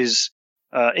 which is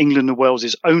England and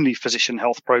Wales's only physician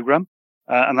health programme.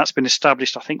 And that's been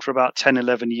established, I think, for about 10,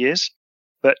 11 years.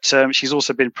 But she's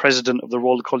also been president of the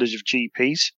Royal College of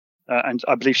GPs. And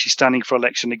I believe she's standing for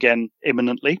election again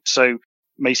imminently. So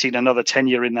may see another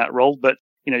tenure in that role. But,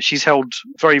 she's held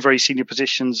very, very senior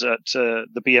positions at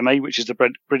the BMA, which is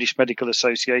the British Medical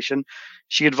Association.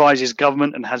 She advises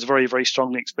government and has very, very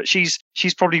strong links. But she's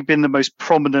probably been the most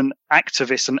prominent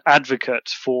activist and advocate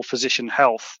for physician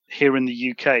health here in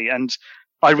the UK. And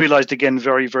I realized again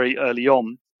very, very early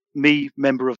on, me,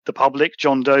 member of the public,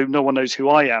 John Doe, no one knows who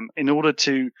I am. In order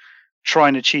to try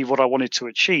and achieve what I wanted to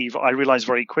achieve, I realized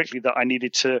very quickly that I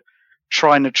needed to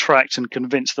try and attract and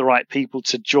convince the right people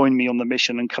to join me on the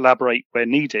mission and collaborate where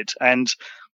needed. And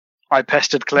I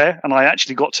pestered Claire, and I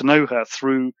actually got to know her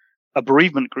through a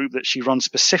bereavement group that she runs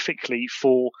specifically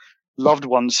for loved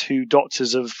ones who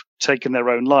doctors have taken their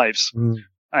own lives.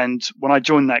 And when I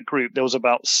joined that group, there was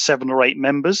about 7 or 8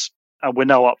 members. And we're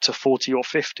now up to 40 or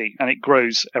 50, and it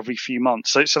grows every few months.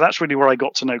 So that's really where I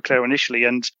got to know Claire initially.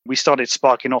 And we started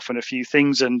sparking off on a few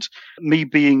things. And me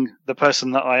being the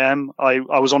person that I am, I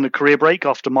was on a career break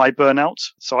after my burnout.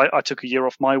 So I took a year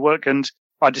off my work, and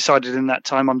I decided in that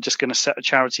time I'm just going to set a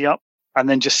charity up and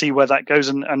then just see where that goes.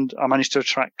 And I managed to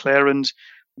attract Claire, and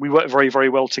we work very, very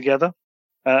well together.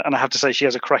 And I have to say, she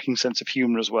has a cracking sense of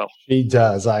humor as well. She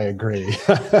does. I agree.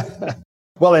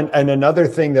 Well, and another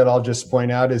thing that I'll just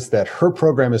point out is that her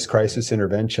program is crisis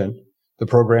intervention, the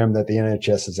program that the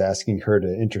NHS is asking her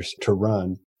to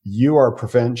run. You are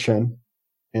prevention,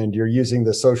 and you're using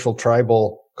the social,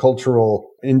 tribal,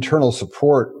 cultural, internal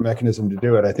support mechanism to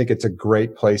do it. I think it's a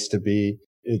great place to be.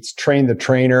 It's train the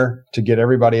trainer to get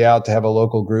everybody out to have a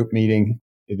local group meeting.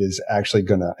 It is actually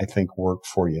going to, I think, work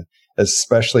for you,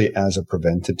 especially as a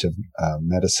preventative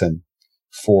medicine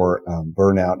for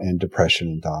burnout and depression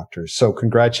in doctors. So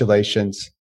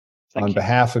congratulations on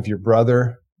behalf of your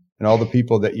brother and all the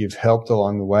people that you've helped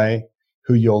along the way,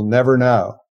 who you'll never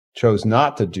know chose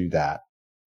not to do that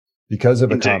because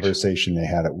of a conversation they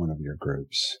had at one of your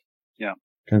groups. Yeah.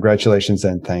 Congratulations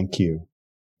and thank you.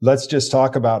 Let's just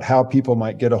talk about how people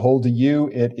might get a hold of you.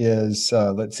 It is,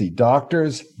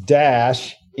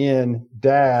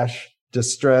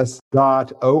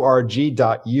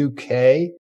 doctors-in-distress.org.uk.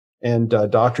 And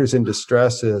Doctors in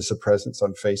Distress is a presence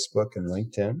on Facebook and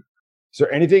LinkedIn. Is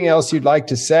there anything else you'd like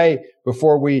to say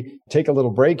before we take a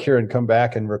little break here and come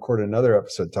back and record another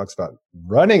episode that talks about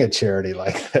running a charity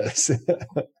like this?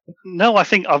 No, I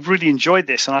think I've really enjoyed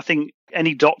this. And I think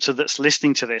any doctor that's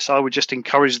listening to this, I would just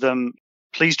encourage them,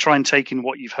 please try and take in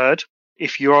what you've heard.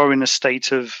 If you are in a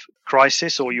state of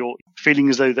crisis or you're feeling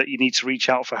as though that you need to reach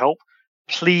out for help,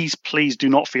 please do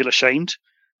not feel ashamed.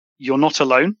 You're not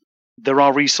alone. There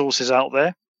are resources out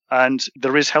there and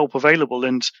there is help available.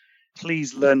 And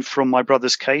please learn from my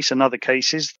brother's case and other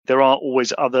cases. There are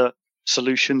always other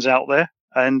solutions out there.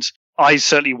 And I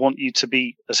certainly want you to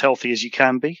be as healthy as you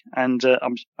can be. And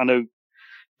I know,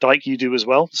 Dyke, you do as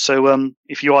well. So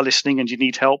if you are listening and you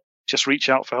need help, just reach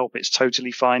out for help. It's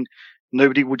totally fine.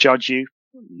 Nobody will judge you.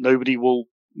 Nobody will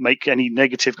make any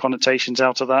negative connotations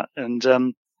out of that. And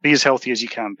be as healthy as you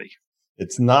can be.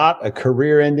 It's not a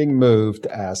career-ending move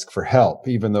to ask for help,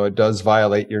 even though it does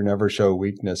violate your never show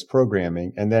weakness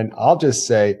programming. And then I'll just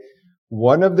say,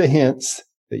 one of the hints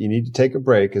that you need to take a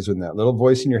break is when that little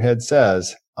voice in your head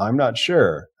says, I'm not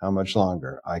sure how much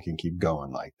longer I can keep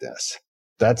going like this.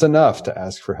 That's enough to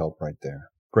ask for help right there.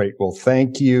 Great. Well,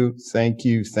 thank you.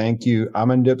 Amandeep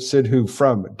Sidhu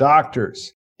from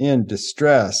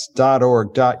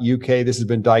doctorsindistress.org.uk. This has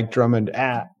been Dyke Drummond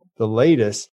at the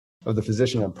latest of the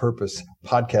Physician on Purpose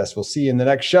podcast. We'll see you in the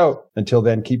next show. Until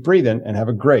then, keep breathing and have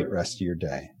a great rest of your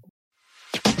day.